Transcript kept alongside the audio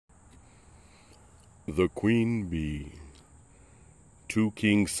The Queen Bee. Two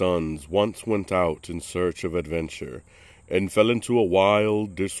kings' sons once went out in search of adventure, and fell into a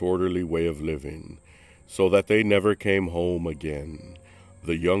wild, disorderly way of living, so that they never came home again.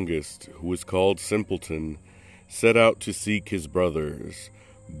 The youngest, who was called Simpleton, set out to seek his brothers,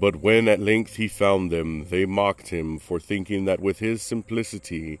 but when at length he found them, they mocked him for thinking that with his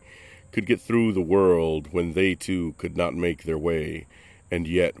simplicity could get through the world when they too could not make their way, and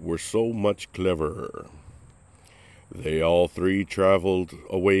yet were so much cleverer. They all three traveled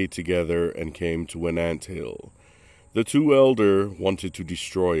away together and came to an ant hill. The two elder wanted to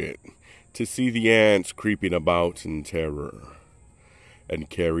destroy it, to see the ants creeping about in terror, and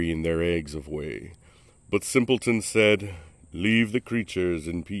carrying their eggs away. But Simpleton said, "Leave the creatures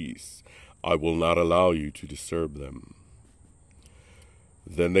in peace. I will not allow you to disturb them."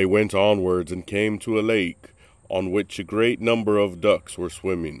 Then they went onwards and came to a lake, on which a great number of ducks were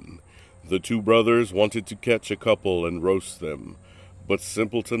swimming. The two brothers wanted to catch a couple and roast them, but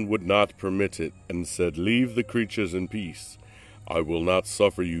Simpleton would not permit it, and said, "Leave the creatures in peace. I will not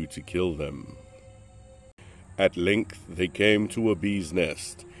suffer you to kill them." At length they came to a bee's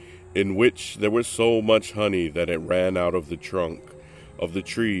nest, in which there was so much honey that it ran out of the trunk of the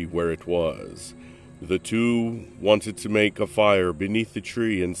tree where it was. The two wanted to make a fire beneath the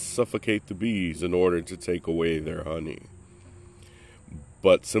tree and suffocate the bees in order to take away their honey.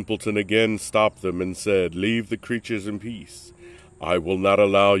 But Simpleton again stopped them and said, "Leave the creatures in peace. I will not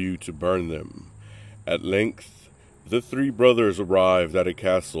allow you to burn them." At length the three brothers arrived at a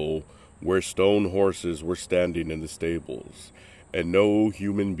castle where stone horses were standing in the stables, and no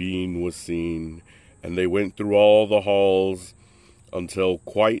human being was seen, and they went through all the halls until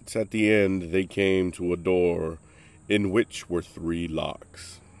quite at the end they came to a door in which were 3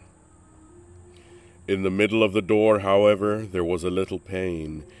 locks. In the middle of the door, however, there was a little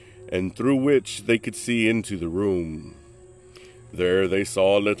pane, and through which they could see into the room. There they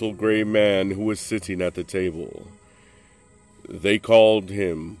saw a little gray man who was sitting at the table. They called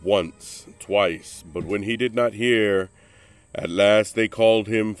him once, twice, but when he did not hear, at last they called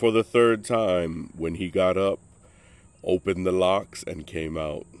him for the 3rd time, when he got up, opened the locks, and came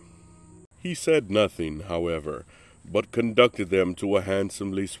out. He said nothing, however, but conducted them to a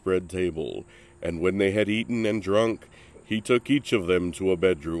handsomely spread table, and when they had eaten and drunk, he took each of them to a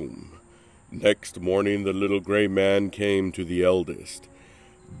bedroom. Next morning the little gray man came to the eldest,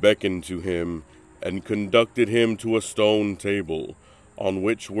 beckoned to him, and conducted him to a stone table, on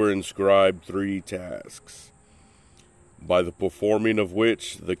which were inscribed 3 tasks, by the performing of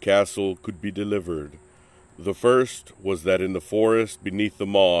which the castle could be delivered. The first was that in the forest beneath the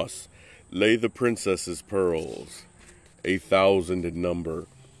moss lay the princess's pearls, 1,000 in number,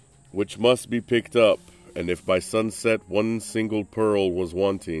 which must be picked up, and if by sunset 1 single pearl was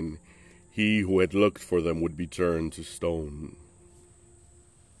wanting, he who had looked for them would be turned to stone.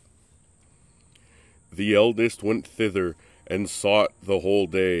 The eldest went thither and sought the whole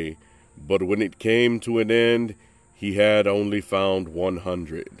day, but when it came to an end, he had only found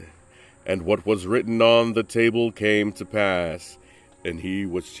 100. And what was written on the table came to pass, and he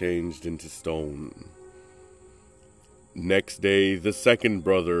was changed into stone. Next day the second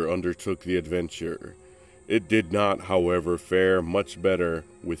brother undertook the adventure. It did not, however, fare much better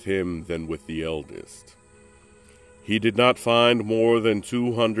with him than with the eldest. He did not find more than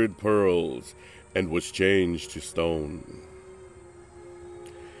 200 pearls, and was changed to stone.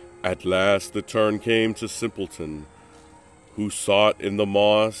 At last the turn came to Simpleton, who sought in the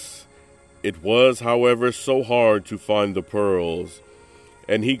moss. It was, however, so hard to find the pearls,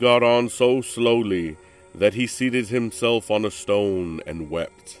 and he got on so slowly that he seated himself on a stone and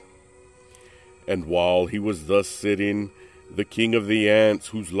wept. And while he was thus sitting, the king of the ants,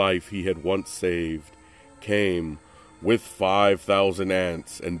 whose life he had once saved, came with 5,000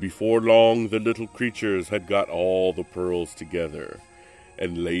 ants, and before long the little creatures had got all the pearls together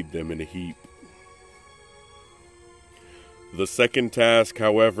and laid them in a heap. The second task,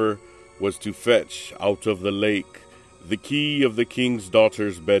 however, was to fetch out of the lake the key of the king's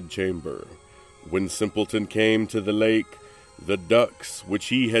daughter's bedchamber. When Simpleton came to the lake, the ducks which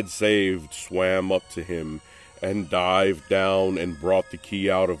he had saved swam up to him, and dived down and brought the key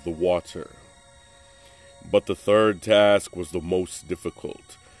out of the water. But the 3rd task was the most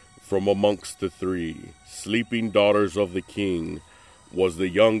difficult. From amongst the 3 sleeping daughters of the king was the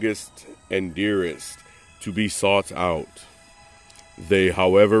youngest and dearest to be sought out. They,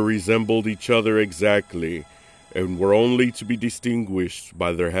 however, resembled each other exactly, and were only to be distinguished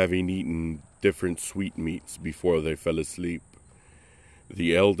by their having eaten different sweetmeats before they fell asleep.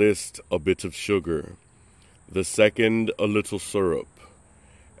 The eldest a bit of sugar, the second a little syrup,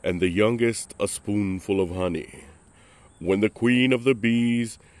 and the youngest a spoonful of honey. When the queen of the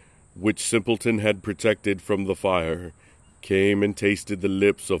bees, which Simpleton had protected from the fire, came and tasted the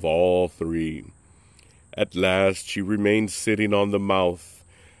lips of all three, at last she remained sitting on the mouth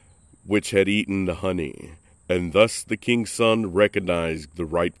which had eaten the honey, and thus the king's son recognized the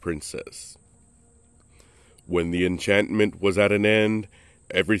right princess. When the enchantment was at an end,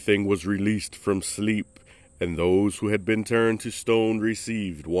 everything was released from sleep, and those who had been turned to stone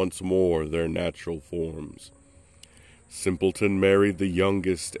received once more their natural forms. Simpleton married the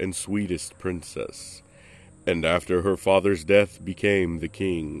youngest and sweetest princess, and after her father's death became the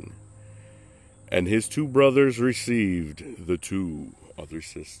king. And his two brothers received the two other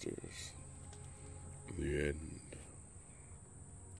sisters. The end.